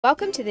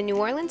Welcome to the New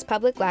Orleans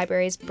Public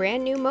Library's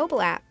brand new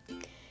mobile app.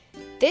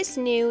 This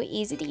new,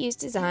 easy-to-use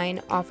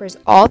design offers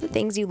all the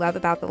things you love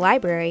about the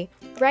library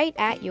right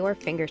at your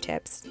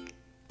fingertips.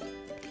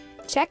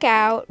 Check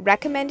out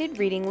recommended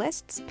reading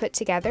lists put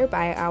together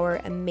by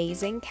our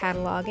amazing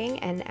cataloging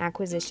and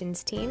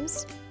acquisitions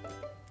teams.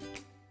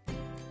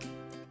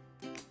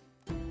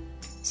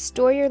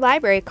 Store your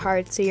library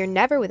card so you're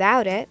never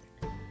without it.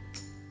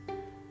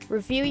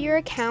 Review your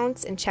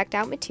accounts and checked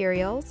out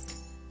materials.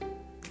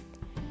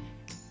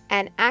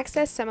 And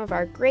access some of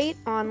our great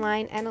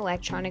online and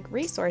electronic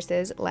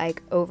resources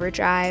like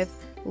Overdrive,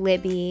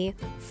 Libby,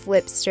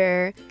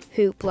 Flipster,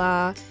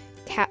 Hoopla,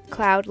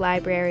 Cloud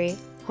Library,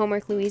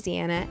 Homework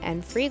Louisiana,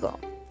 and Freegal.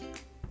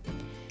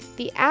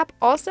 The app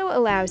also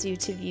allows you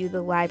to view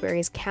the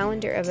library's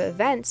calendar of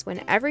events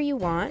whenever you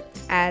want,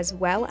 as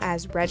well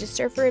as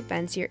register for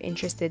events you're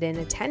interested in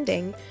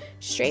attending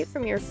straight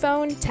from your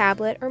phone,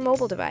 tablet, or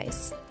mobile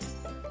device.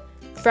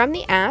 From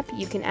the app,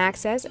 you can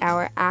access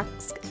our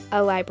Ask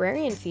a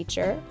Librarian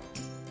feature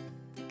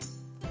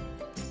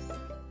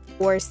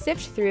or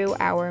sift through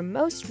our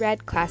most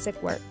read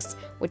classic works,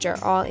 which are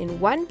all in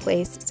one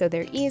place so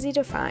they're easy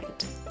to find.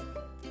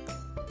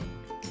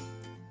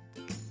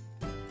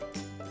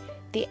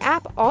 The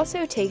app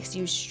also takes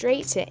you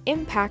straight to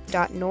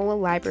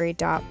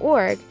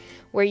impact.nolalibrary.org,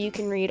 where you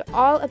can read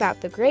all about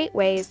the great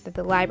ways that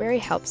the library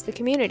helps the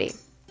community.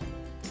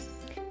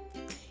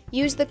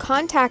 Use the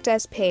Contact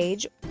Us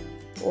page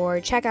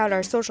or check out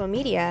our social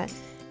media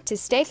to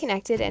stay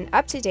connected and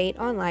up to date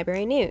on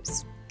library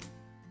news.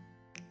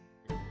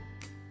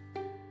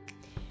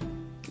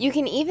 You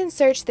can even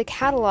search the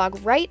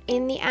catalog right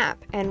in the app,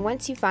 and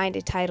once you find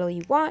a title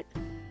you want,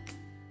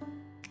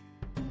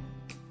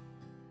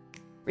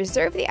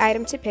 reserve the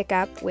item to pick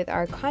up with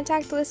our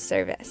contactless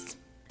service.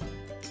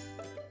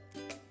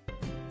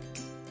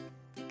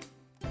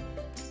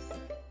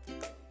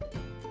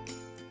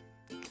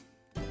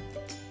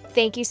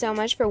 Thank you so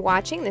much for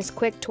watching this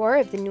quick tour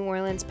of the New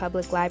Orleans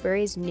Public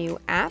Library's new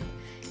app.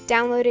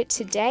 Download it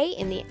today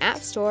in the App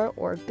Store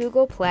or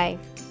Google Play.